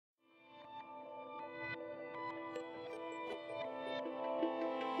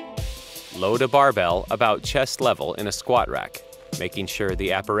Load a barbell about chest level in a squat rack, making sure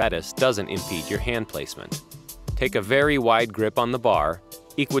the apparatus doesn't impede your hand placement. Take a very wide grip on the bar,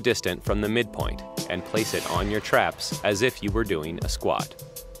 equidistant from the midpoint, and place it on your traps as if you were doing a squat.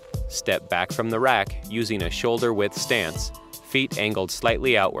 Step back from the rack using a shoulder-width stance, feet angled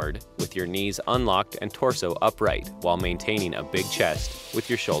slightly outward with your knees unlocked and torso upright while maintaining a big chest with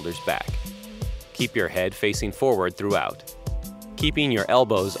your shoulders back. Keep your head facing forward throughout. Keeping your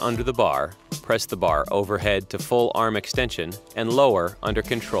elbows under the bar, press the bar overhead to full arm extension and lower under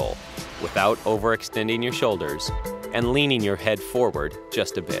control without overextending your shoulders and leaning your head forward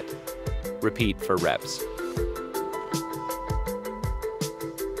just a bit. Repeat for reps.